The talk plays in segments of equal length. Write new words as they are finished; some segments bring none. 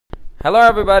Hello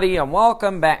everybody and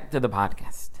welcome back to the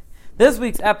podcast. This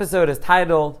week's episode is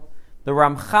titled, The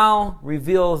Ramchal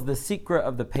Reveals the Secret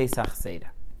of the Pesach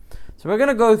Seder. So we're going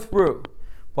to go through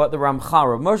what the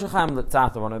Ramchal, Rav Moshe Chaim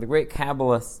Luzzatto, one of the great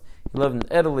Kabbalists, he lived in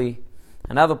Italy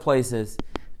and other places,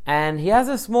 and he has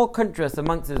a small kuntres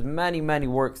amongst his many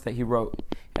works that he wrote.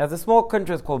 He has a small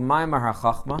kuntres called Maimar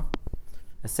HaChachma,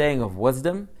 a saying of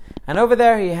wisdom, and over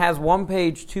there he has 1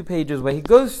 page, 2 pages where he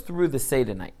goes through the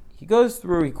Seder night. He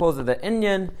calls it the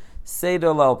Inyan Seder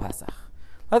Leil Pesach.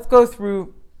 Let's go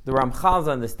through the Ramchal's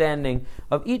understanding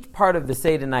of each part of the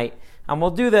Seder night, and we'll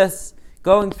do this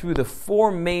going through the 4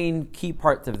 main key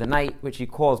parts of the night, which he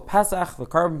calls Pesach, the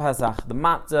Korban Pesach, the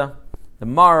Matzah, the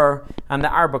Maror, and the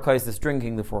Arba Kaisis,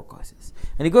 drinking the 4 kaisis.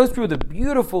 And he goes through the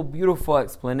beautiful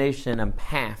explanation and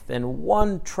path in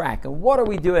one track. And what are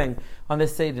we doing on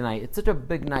this Seder night? It's such a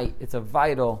big night. It's a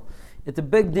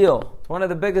big deal. It's one of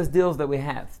the biggest deals that we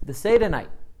have, the Seder night.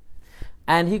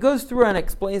 And he goes through and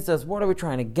explains to us, what are we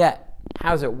trying to get?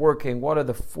 How's it working? What are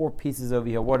the 4 pieces over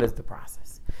here? What is the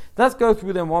process? Let's go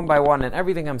through them one by one, and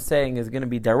everything I'm saying is going to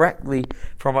be directly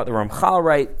from what the Ramchal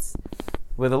writes,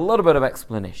 with a little bit of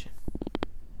explanation.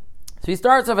 So he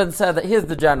starts off and said that here's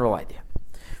the general idea.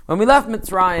 When we left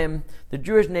Mitzrayim, the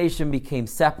Jewish nation became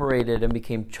separated and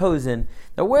became chosen,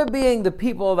 that we're being the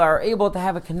people that are able to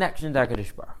have a connection to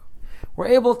HaKadosh Baruch. We're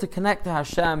able to connect to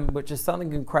Hashem, which is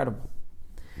something incredible.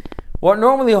 What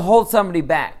normally holds somebody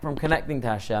back from connecting to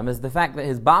Hashem is the fact that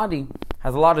his body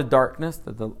has a lot of darkness,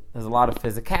 that there's a lot of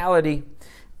physicality,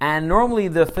 and normally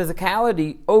the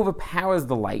physicality overpowers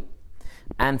the light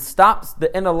and stops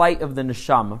the inner light of the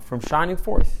neshama from shining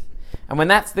forth. And when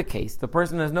that's the case, the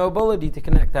person has no ability to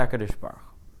connect to HaKadosh Baruch.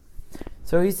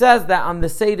 So he says that on the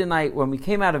Seder night, when we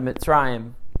came out of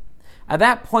Mitzrayim, at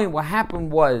that point what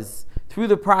happened was, through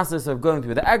the process of going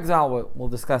through the exile, we'll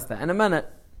discuss that in a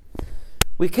minute,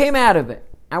 we came out of it,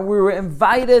 and we were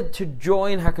invited to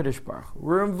join HaKadosh Baruch. We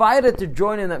were invited to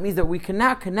join him. That means that we can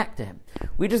now connect to him.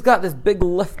 We just got this big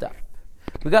lift up.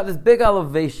 We got this big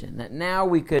elevation that now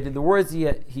we could, the words he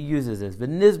uses is,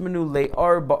 V'nizmenu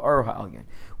le'or ba'or ha'elyon.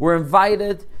 We're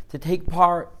invited to take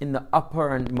part in the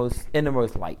upper and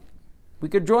innermost light. We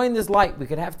could join this light. We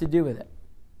could have to do with it.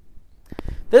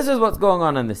 This is what's going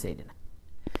on in the Seder.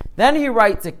 Then he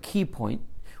writes a key point,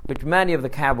 which many of the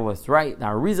Kabbalists write.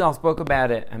 Now, Arizal spoke about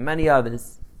it, and many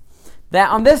others, that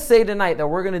on this Seder night that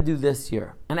we're going to do this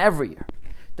year, and every year,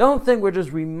 don't think we're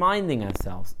just reminding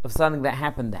ourselves of something that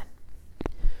happened then.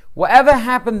 Whatever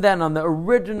happened then on the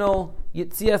original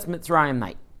Yetzias Mitzrayim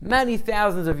night, many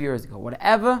thousands of years ago,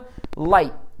 whatever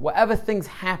light, whatever things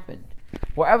happened,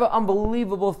 whatever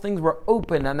unbelievable things were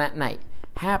opened on that night,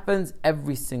 happens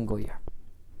every single year.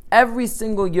 Every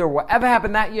single year, whatever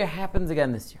happened that year happens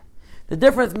again this year. The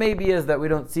difference maybe is that we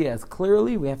don't see it as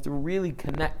clearly. We have to really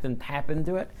connect and tap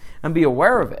into it and be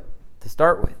aware of it to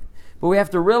start with. But we have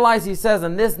to realize, he says,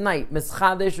 on this night, what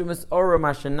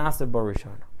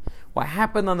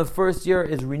happened on the first year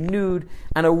is renewed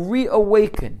and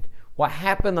reawakened what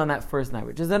happened on that first night,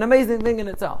 which is an amazing thing in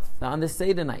itself. Now on this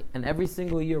Seder night, and every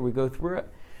single year we go through it,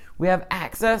 we have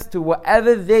access to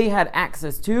whatever they had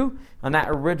access to on that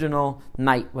original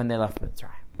night when they left Mitzrayim.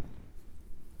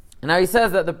 And now he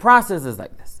says that the process is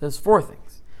like this. There's 4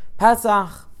 things.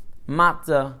 Pesach,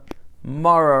 Matzah,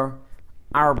 Maror,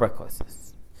 Arba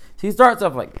Kaisis. So he starts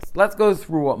off like this. Let's go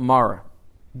through what Maror,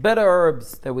 bitter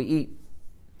herbs that we eat.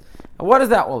 And what is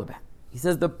that all about? He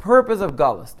says the purpose of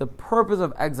Galus, the purpose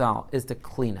of exile, is to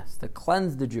clean us, to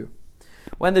cleanse the Jew.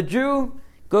 When the Jew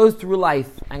goes through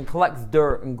life and collects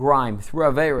dirt and grime through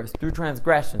averos, through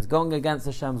transgressions, going against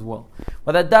Hashem's will,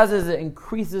 what that does is it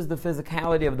increases the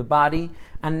physicality of the body,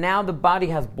 and now the body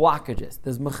has blockages.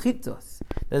 There's mechitzos,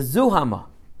 there's zuhama,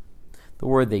 the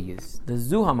word they use.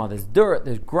 There's zuhama, there's dirt,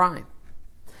 there's grime.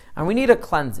 And we need a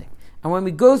cleansing. And when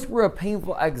we go through a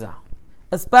painful exile,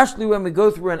 especially when we go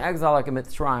through an exile like a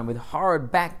Mitzrayim with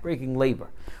hard, back-breaking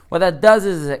labor, what that does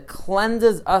is it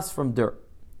cleanses us from dirt.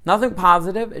 Nothing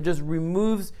positive, it just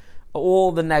removes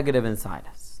all the negative inside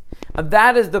us. And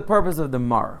that is the purpose of the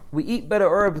Maror. We eat bitter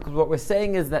herbs because what we're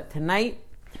saying is that tonight,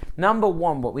 number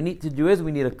 1, what we need to do is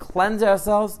we need to cleanse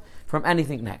ourselves from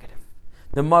anything negative.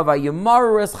 The Marva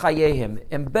Yamaris Chayehim,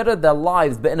 embitter their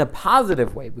lives, but in a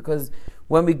positive way, because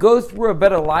when we go through a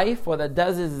better life, what that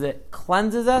does is it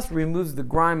cleanses us, removes the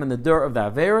grime and the dirt of the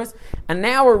Averis, and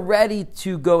now we're ready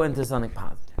to go into something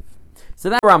positive. So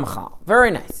that's Ramchal.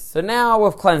 Very nice. So now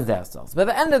we've cleansed ourselves. But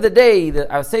at the end of the day,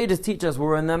 our sages teach us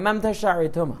we're in the Mem Tashari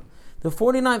Tuma, the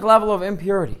 49th level of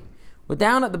impurity. We're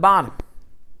down at the bottom.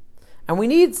 And we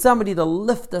need somebody to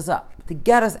lift us up, to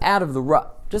get us out of the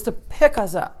rut, just to pick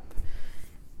us up.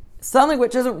 something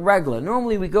which isn't regular.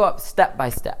 Normally we go up step by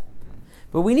step.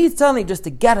 But we need something just to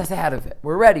get us out of it.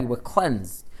 We're ready, we're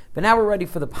cleansed. But now we're ready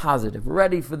for the positive. We're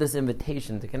ready for this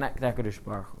invitation to connect to HaKadosh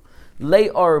Baruch Hu.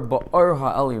 Le'or ba'or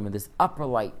ha'elyon, this upper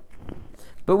light.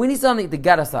 But we need something to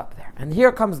get us up there. And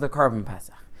here comes the Korban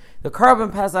Pesach. The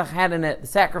Korban Pesach had in it, the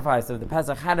sacrifice of the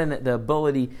Pesach had in it the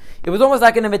ability, it was almost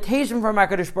like an invitation from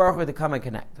HaKadosh Baruch Hu to come and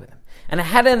connect with him. And it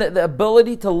had in it the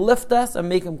ability to lift us and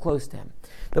make him close to him.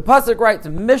 The Pesach writes,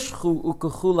 Mishchu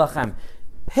ukechu lachem.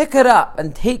 Pick it up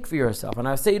and take for yourself. And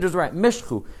our sages write,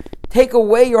 Mishchu, take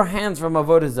away your hands from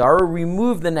Avodah Zarah,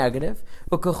 remove the negative.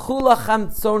 Ukechu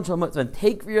lachem tzon shel mitzvah.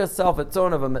 Take for yourself a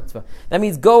tzon of a mitzvah. That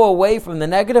means go away from the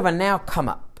negative and now come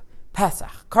up.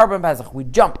 Pesach, Korban Pesach, we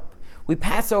jump. We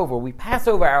pass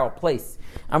over our place,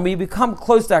 and we become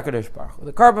close to HaKadosh Baruch Hu.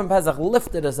 The Korban Pesach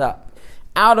lifted us up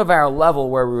out of our level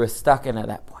where we were stuck in at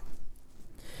that point.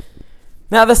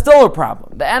 Now, there's still a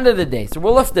problem. The end of the day, so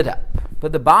we're lifted up,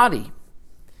 but the body,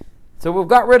 so we've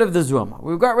got rid of the zuma,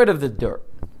 we've got rid of the dirt,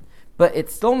 but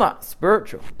it's still not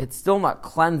spiritual. It's still not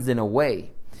cleansed in a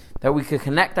way that we could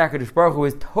connect to HaKadosh Baruch Hu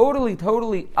is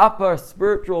totally upper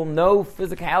spiritual, no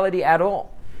physicality at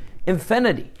all.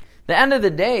 Infinity. The end of the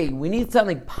day, we need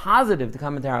something positive to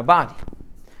come into our body.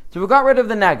 So we got rid of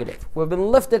the negative. We've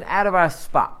been lifted out of our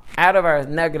spot, out of our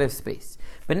negative space.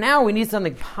 But now we need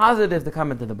something positive to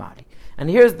come into the body. And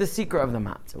here's the secret of the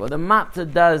matzah. What the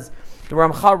matzah does, the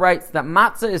Ramchal writes that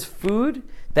matzah is food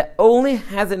that only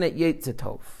has in it yetzer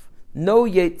tov, no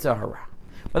yetzer hara.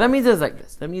 What that means is like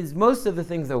this. That means most of the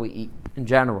things that we eat in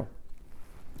general,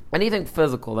 anything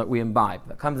physical that we imbibe,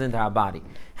 that comes into our body,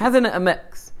 has in it a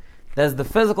mix. There's the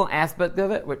physical aspect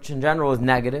of it, which in general is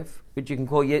negative, which you can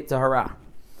call yetzer hara.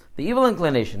 The evil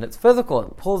inclination, it's physical,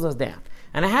 it pulls us down.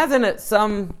 And it has in it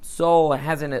some soul, it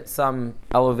has in it some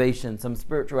elevation, some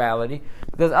spirituality,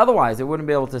 because otherwise it wouldn't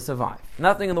be able to survive.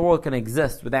 Nothing in the world can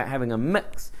exist without having a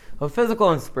mix of physical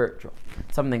and spiritual.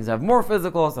 Some things have more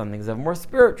physical, some things have more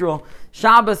spiritual.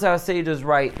 Shabbos, our sages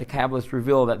write, the Kabbalists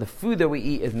reveal that the food that we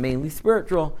eat is mainly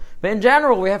spiritual. But in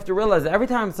general, we have to realize that every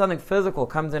time something physical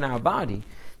comes in our body,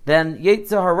 then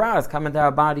yetzer hara is coming to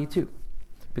our body too.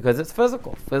 Because it's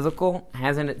physical. Physical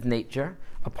has in its nature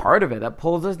a part of it that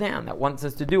pulls us down, that wants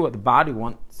us to do what the body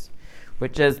wants,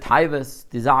 which is taivas,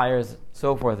 desires,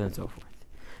 so forth and so forth.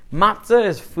 Matzah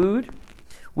is food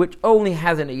which only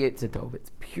has in it yetzer tov.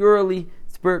 It's purely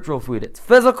spiritual food. It's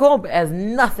physical, but has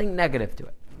nothing negative to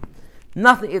it.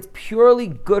 Nothing. It's purely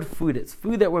good food. It's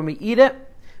food that when we eat it,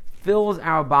 fills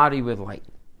our body with light.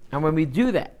 And when we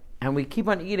do that, and we keep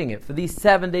on eating it for these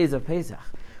 7 days of Pesach,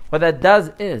 what that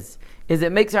does is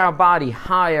it makes our body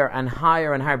higher and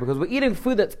higher and higher, because we're eating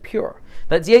food that's pure,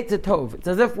 that's yetzer tov. It's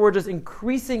as if we're just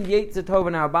increasing yetzer tov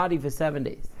in our body for 7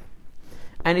 days.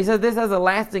 And he says this has a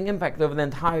lasting impact over the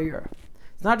entire year.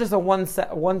 It's not just a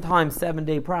one-time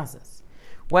 7-day process.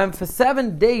 When for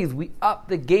 7 days we up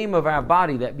the game of our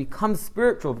body that becomes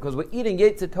spiritual because we're eating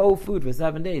yetzer tov food for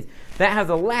 7 days, that has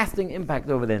a lasting impact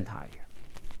over the entire year.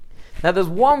 Now there's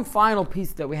one final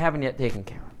piece that we haven't yet taken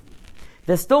care of.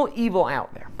 There's still evil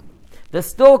out there. There's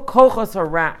still kochos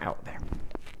hara out there.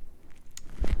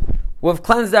 We've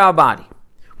cleansed our body.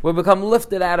 We've become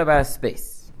lifted out of our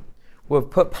space. We've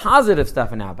put positive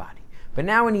stuff in our body. But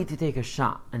now we need to take a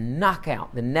shot and knock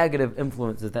out the negative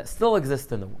influences that still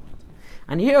exist in the world.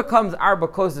 And here comes Arba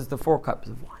Kosas, the 4 cups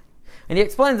of wine. And he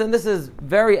explains, and this is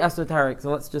very esoteric, so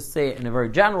let's just say it in a very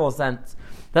general sense,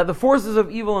 that the forces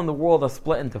of evil in the world are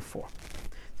split into 4.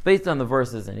 It's based on the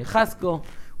verses in Yecheskel,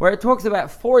 where it talks about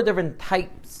 4 different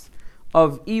types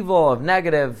of evil, of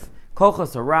negative,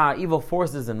 kochos hara, evil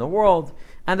forces in the world.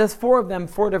 And there's 4 of them,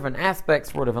 4 different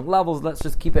aspects, 4 different levels. Let's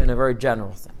just keep it in a very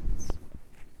general sense.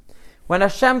 When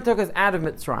Hashem took us out of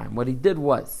Mitzrayim, what he did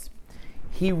was,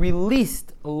 he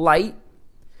released light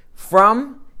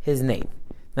from his name.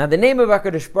 Now the name of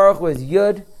HaKadosh Baruch Hu is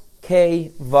Yud,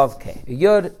 K, Vav, K. A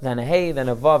Yud, then a Hey, then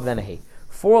a Vav, then a Hey.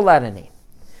 4-letter name.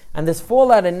 And this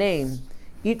 4-letter name,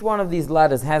 each one of these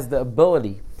letters has the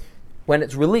ability, when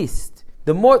it's released,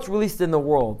 the more it's released in the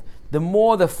world, the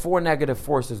more the 4 negative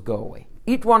forces go away.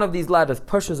 Each one of these letters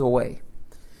pushes away.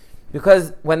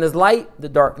 Because when there's light, the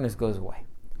darkness goes away.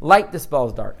 Light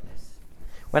dispels darkness.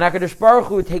 When HaKadosh Baruch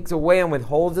Hu takes away and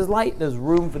withholds his light, there's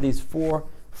room for these 4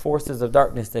 forces of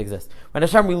darkness to exist. When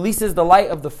Hashem releases the light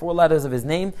of the 4 letters of his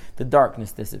name, the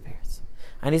darkness disappears.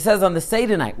 And he says on the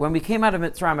Seder night, when we came out of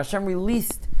Mitzrayim, Hashem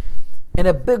released in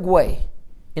a big way,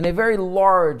 in a very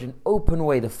large and open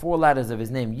way, the 4 letters of his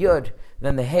name, Yud,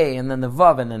 then the Hey, and then the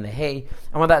Vav, and then the Hey.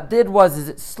 And what that did was,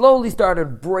 it slowly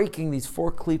started breaking these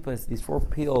 4 klippas, these 4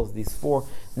 peels, these 4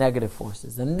 negative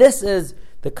forces. And this is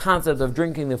the concept of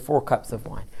drinking the 4 cups of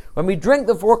wine. When we drink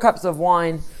the 4 cups of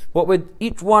wine,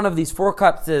 each one of these 4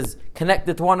 cups is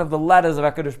connected to one of the letters of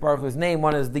HaKadosh Baruch Hu's name.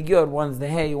 One is the Yud, one is the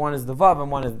Hey, one is the Vav, and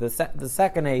one is the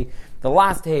second Hey, the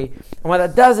last Hey. And what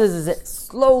that does is it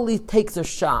slowly takes a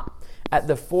shot at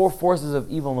the 4 forces of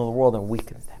evil in the world and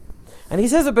weakens them. And he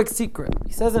says a big secret.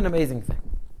 He says an amazing thing.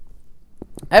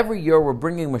 Every year we're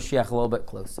bringing Mashiach a little bit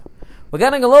closer. We're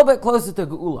getting a little bit closer to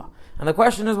Geula. And the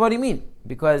question is, what do you mean?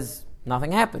 Because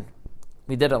nothing happened.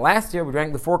 We did it last year. We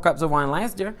drank the 4 cups of wine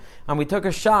last year, and we took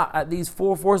a shot at these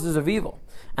 4 forces of evil.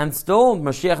 And still,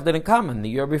 Mashiach didn't come, and the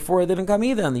year before it didn't come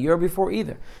either, and the year before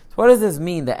either. So what does this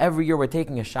mean, that every year we're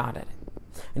taking a shot at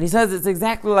it? And he says it's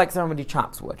exactly like somebody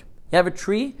chops wood. You have a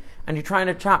tree, and you're trying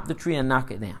to chop the tree and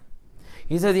knock it down.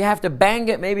 He says you have to bang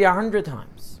it maybe 100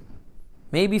 times,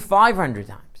 maybe 500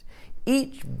 times.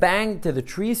 Each bang to the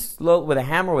tree with a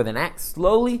hammer, with an axe,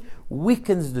 slowly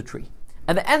weakens the tree.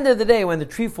 At the end of the day, when the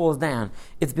tree falls down,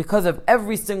 it's because of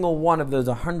every single one of those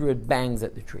 100 bangs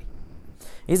at the tree.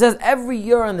 He says every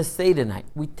year on the Seder night,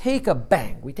 we take a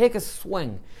bang, we take a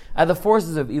swing at the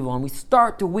forces of evil, and we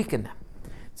start to weaken them.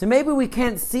 So maybe we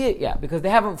can't see it yet because they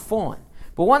haven't fallen.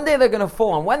 But one day they're going to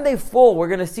fall, and when they fall, we're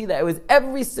going to see that it was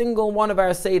every single one of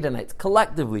our Seder nights,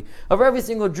 collectively, of every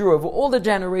single Jew, of all the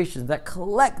generations, that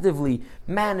collectively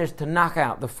managed to knock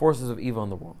out the forces of evil in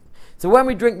the world. So when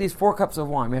we drink these 4 cups of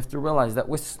wine, we have to realize that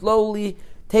we're slowly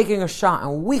taking a shot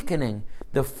and weakening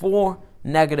the 4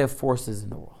 negative forces in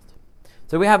the world.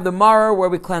 So we have the Maror, where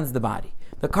we cleanse the body.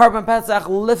 The Karban Pesach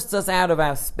lifts us out of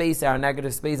our space, our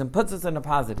negative space, and puts us in a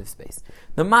positive space.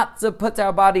 The Matzah puts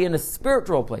our body in a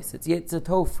spiritual place. It's Yetzer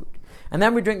Tov food. And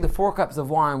then we drink the 4 cups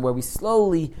of wine, where we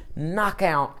slowly knock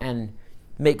out and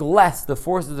make less the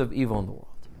forces of evil in the world.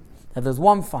 Now there's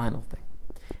one final thing,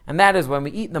 and that is when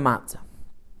we eat the matzah,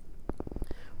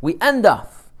 we end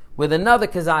off with another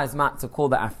Kazayas matzah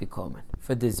called the Afikomen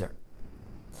for dessert.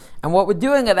 And what we're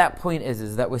doing at that point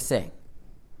is that we're saying,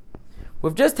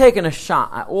 we've just taken a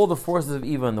shot at all the forces of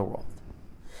evil in the world,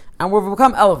 and we've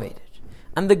become elevated,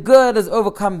 and the good has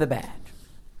overcome the bad.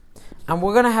 And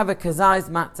we're going to have a Kazayas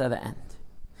matzah at the end.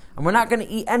 And we're not going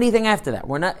to eat anything after that.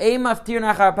 We're not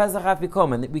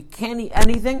we can't eat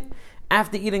anything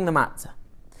after eating the matzah.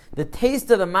 The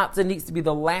taste of the matzah needs to be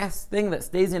the last thing that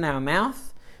stays in our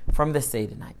mouth from the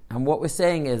Seder night. And what we're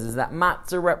saying is that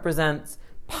matzah represents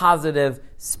positive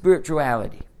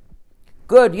spirituality.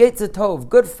 Good, Yetzer Tov,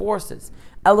 good forces,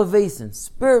 elevation,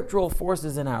 spiritual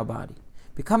forces in our body,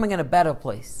 becoming in a better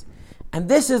place. And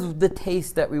this is the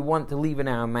taste that we want to leave in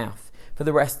our mouth for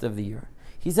the rest of the year.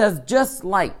 He says, just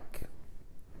like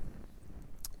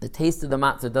the taste of the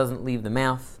matzah doesn't leave the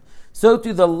mouth, so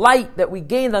too the light that we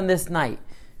gained on this night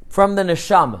from the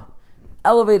neshama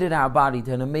elevated our body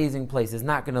to an amazing place, is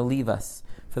not going to leave us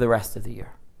for the rest of the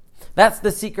year. That's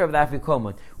the secret of the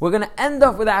Afikomen. We're going to end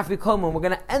off with the Afikomen. We're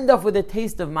going to end off with a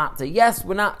taste of matzah. Yes,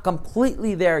 we're not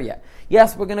completely there yet.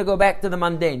 Yes, we're going to go back to the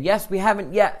mundane. Yes, we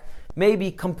haven't yet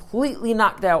maybe completely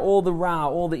knocked out all the ra,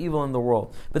 all the evil in the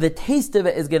world. But the taste of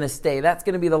it is going to stay. That's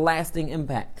going to be the lasting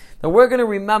impact. That we're going to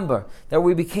remember that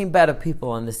we became better people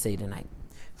on this Seder night.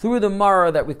 Through the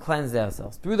Maror that we cleansed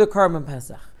ourselves. Through the Karban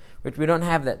Pesach, which we don't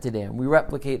have that today. And we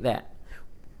replicate that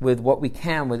with what we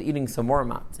can with eating some more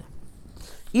matzah.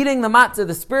 Eating the matzah,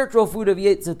 the spiritual food of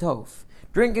Yetzer Tov.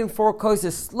 Drinking 4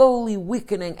 kosher, slowly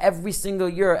weakening every single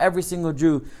year, every single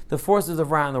Jew, the forces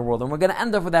of Ra in the world. And we're going to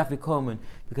end up with Afikomen,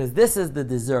 because this is the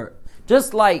dessert.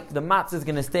 Just like the matzah is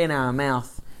going to stay in our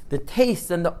mouth, the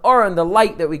taste and the aura and the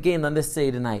light that we gained on this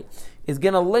Seder night is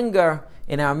going to linger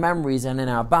in our memories and in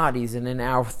our bodies and in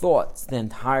our thoughts the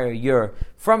entire year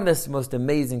from this most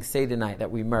amazing Seder night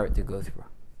that we merit to go through.